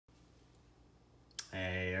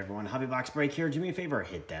everyone, Hobby Box Break here. Do me a favor,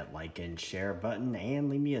 hit that like and share button and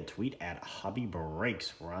leave me a tweet at Hobby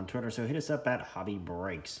Breaks. We're on Twitter, so hit us up at Hobby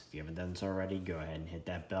Breaks. If you haven't done so already, go ahead and hit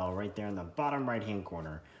that bell right there in the bottom right hand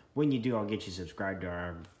corner. When you do, I'll get you subscribed to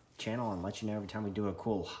our channel and let you know every time we do a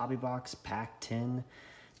cool Hobby Box Pack 10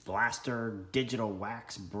 Blaster Digital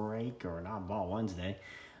Wax Break or an Oddball Wednesday.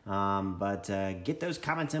 Get those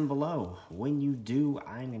comments in below. When you do,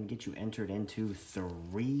 I'm going to get you entered into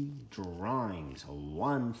 3 drawings.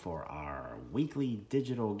 1 for our weekly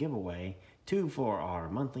digital giveaway, 2 for our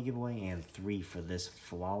monthly giveaway, and 3 for this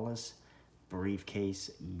flawless briefcase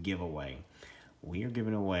giveaway. We are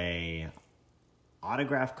giving away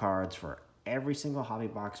autograph cards for every single Hobby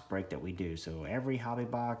Box break that we do. So every Hobby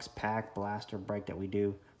Box pack blaster break that we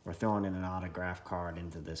do, we're throwing in an autograph card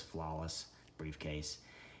into this flawless briefcase.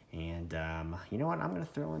 And you know what? I'm going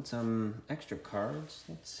to throw in some extra cards.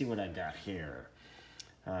 Let's see what I got here.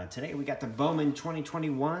 Today we got the Bowman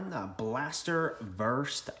 2021 Blaster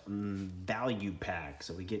Burst Value Pack.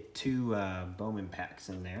 So we get 2 Bowman packs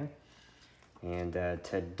in there. And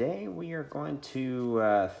today we are going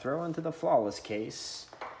to throw into the flawless case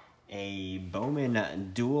a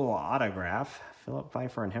Bowman dual autograph, Philip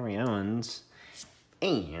Pfeiffer and Henry Owens.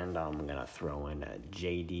 And I'm going to throw in a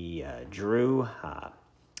J.D. Drew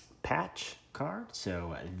patch card.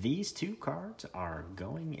 So these 2 cards are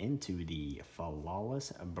going into the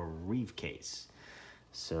flawless briefcase.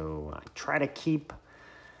 So I try to keep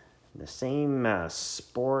the same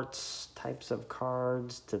sports types of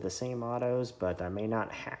cards to the same autos, but I may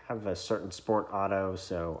not have a certain sport auto.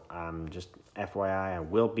 So just FYI, I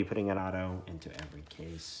will be putting an auto into every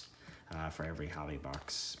case for every Hobby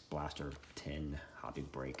Box Blaster 10 Hobby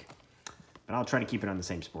Break. And I'll try to keep it on the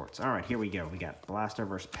same sports. All right, here we go. We got Blaster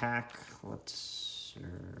versus Pack. Let's,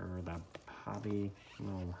 the Hobby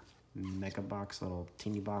little mega box, little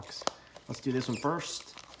teeny box. Let's do this one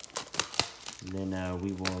first. And then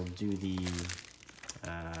we will do the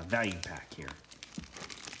value pack here.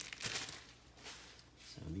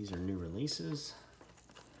 So these are new releases.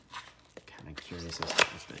 Kind of curious as to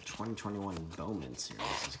what the 2021 Bowman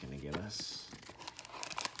series is going to give us.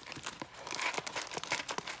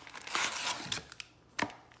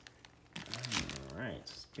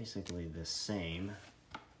 It's basically the same,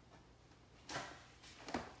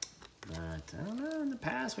 but I don't know, in the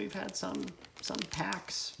past we've had some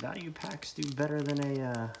packs, value packs do better than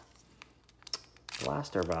a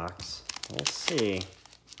blaster box. We'll see.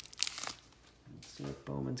 Let's see what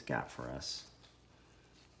Bowman's got for us.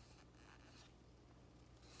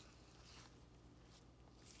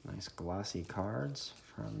 Nice glossy cards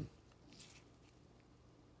from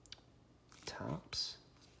Topps.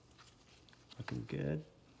 Looking good.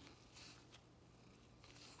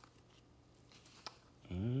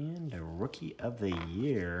 And a Rookie of the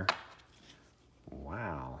Year.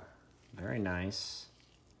 Wow. Very nice.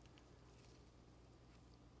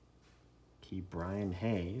 Key Brian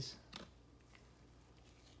Hayes.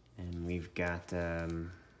 And we've got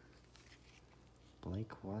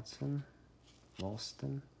Blake Watson.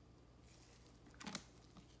 Walston.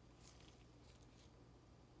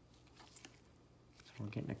 We're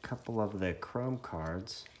getting a couple of the chrome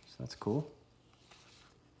cards, so that's cool.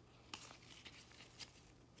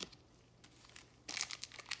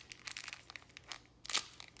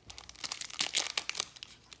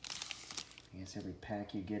 I guess every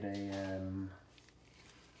pack you get some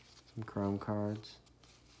chrome cards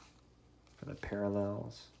for the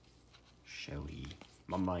parallels. Showy,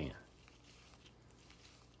 my man.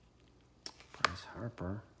 Bryce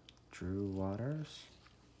Harper, Drew Waters.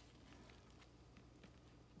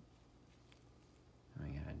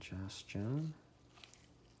 We got a Josh Jones.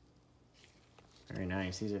 Very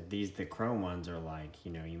nice. The chrome ones are like,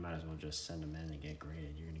 you know, you might as well just send them in and get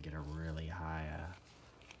graded. You're gonna get a really high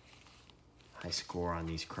score on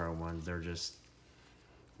these chrome ones. They're just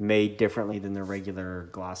made differently than the regular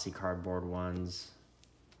glossy cardboard ones.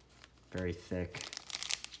 Very thick.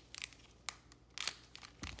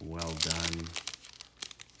 Well done.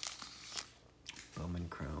 Bowman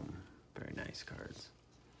chrome. Very nice cards.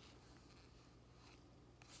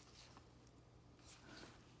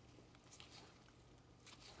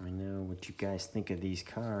 Let me know what you guys think of these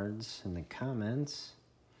cards in the comments.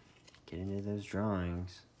 Get into those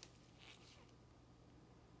drawings.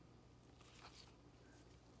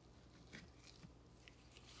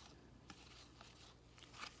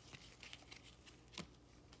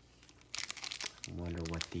 I wonder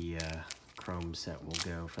what the chrome set will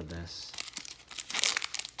go for this.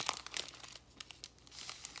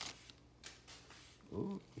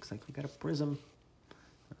 Ooh, looks like we got a prism.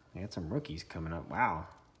 We got some rookies coming up. Wow.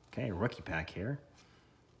 Okay, rookie pack here.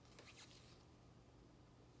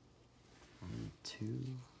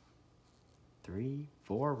 2, 3,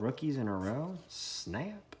 4 rookies in a row.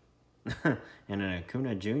 Snap. And an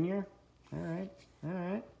Acuna Jr. All right, all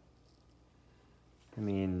right. I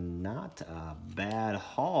mean, not a bad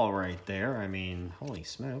haul right there. I mean, holy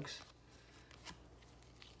smokes.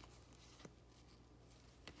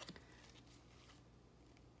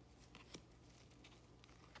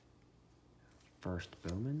 First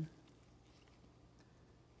Bowman.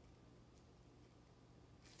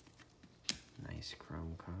 Nice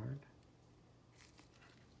chrome card.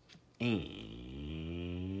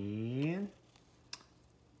 And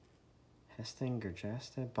Heston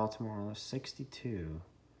Gerjasta, Baltimore, 62.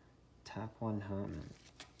 Top 100.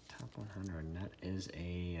 Top 100. And that is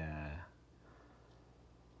a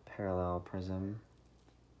parallel prism.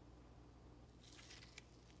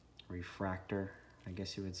 Refractor, I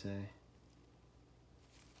guess you would say.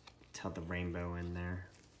 Tell the rainbow in there.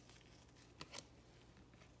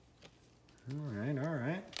 All right, all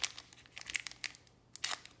right.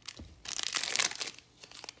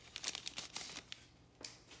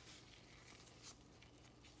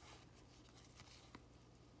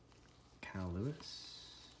 Kyle Lewis.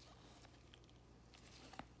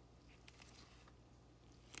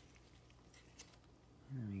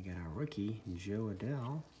 And we got our rookie, Joe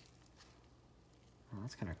Adele. Oh,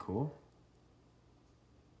 that's kind of cool.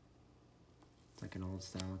 It's like an old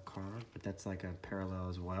style card, but that's like a parallel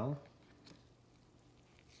as well.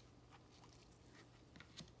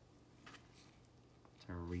 It's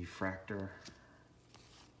a refractor.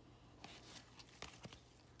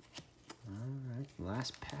 All right,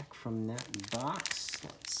 last pack from that box.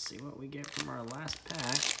 Let's see what we get from our last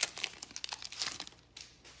pack.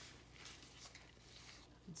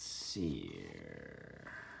 Let's see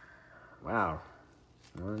here. Wow.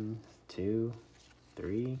 1, 2,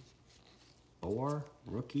 3, 4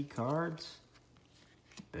 rookie cards.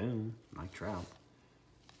 Boom, Mike Trout.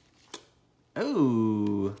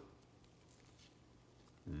 Oh,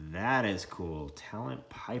 that is cool. Talent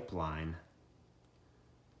Pipeline.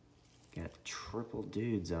 Got triple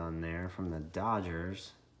dudes on there from the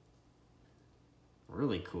Dodgers.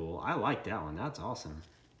 Really cool. I like that one. That's awesome.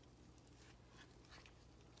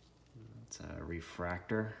 It's a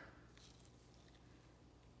refractor.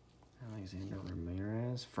 Alexander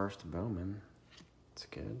Ramirez, first Bowman. That's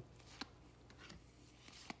good.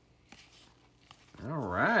 All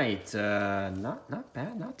right, not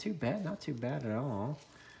bad, not too bad, not too bad at all.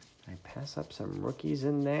 I pass up some rookies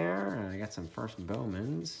in there. I got some first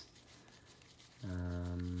Bowmans.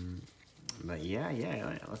 But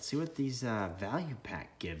yeah, let's see what these value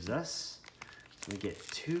pack gives us. So we get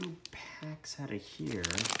 2 packs out of here.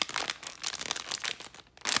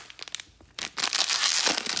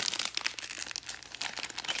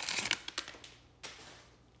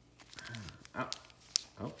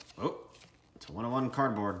 Oh, it's a 101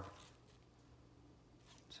 cardboard.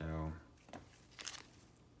 So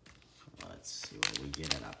let's see what we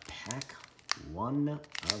get at a pack 1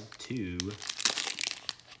 of 2.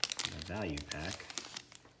 The value pack.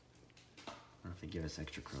 I don't know if they give us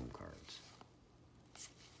extra chrome cards.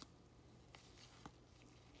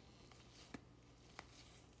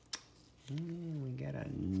 And we got a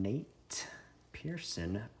Nate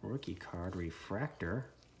Pearson rookie card refractor.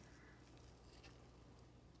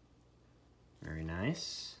 Very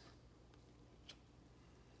nice.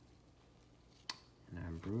 And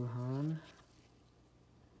our Bruhan.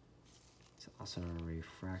 It's also a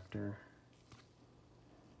refractor.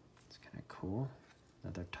 It's kind of cool.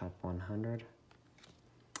 Another top 100.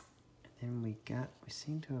 And then we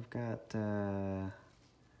seem to have got,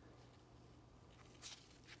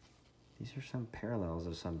 these are some parallels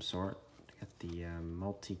of some sort. They got the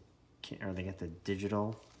they got the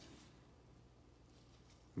digital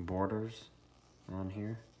borders on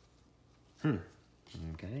here.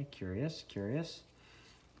 Okay, curious.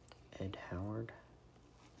 Ed Howard.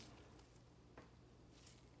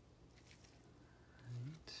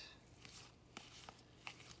 Right.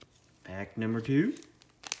 Pack number 2.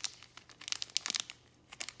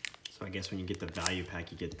 So I guess when you get the value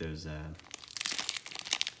pack, you get those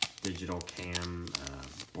digital cam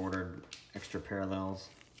bordered extra parallels.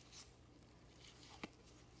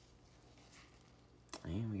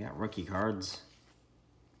 And we got rookie cards.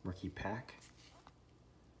 Rookie pack.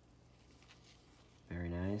 Very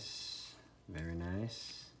nice. Very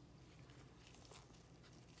nice.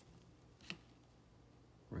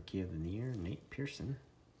 Rookie of the Year, Nate Pearson.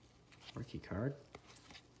 Rookie card.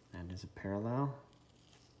 That is a parallel.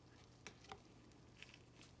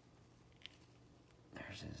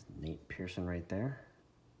 There's his Nate Pearson right there.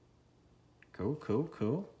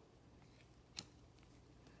 Cool.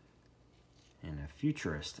 And And a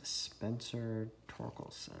Futurist, Spencer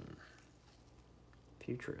Torkelson.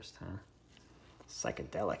 Futurist, huh?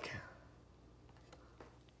 Psychedelic.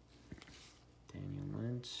 Daniel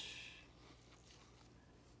Lynch.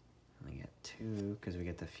 We get 2 because we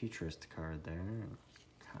get the Futurist card there.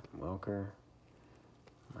 Cotton Welker.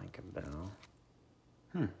 Micah Bell.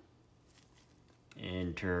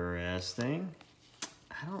 Interesting.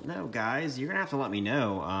 I don't know, guys. You're going to have to let me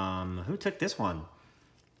know. Who took this one?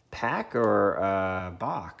 Pack or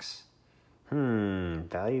box?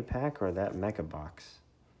 Value pack or that mega box?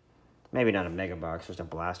 Maybe not a mega box, just a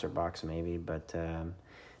blaster box maybe, but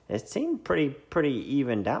it seemed pretty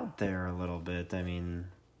evened out there a little bit. I mean,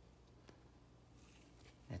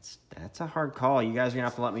 that's a hard call. You guys are going to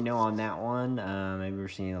have to let me know on that one. Maybe we're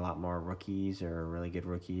seeing a lot more rookies or really good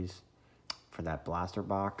rookies for that blaster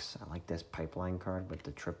box. I like this pipeline card with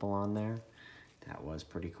the triple on there. That was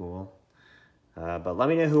pretty cool. But let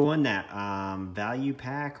me know who won that, value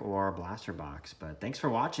pack or blaster box. But thanks for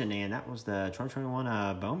watching, and that was the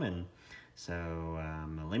 2021 Bowman. So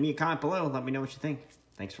leave me a comment below. Let me know what you think.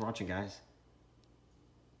 Thanks for watching, guys.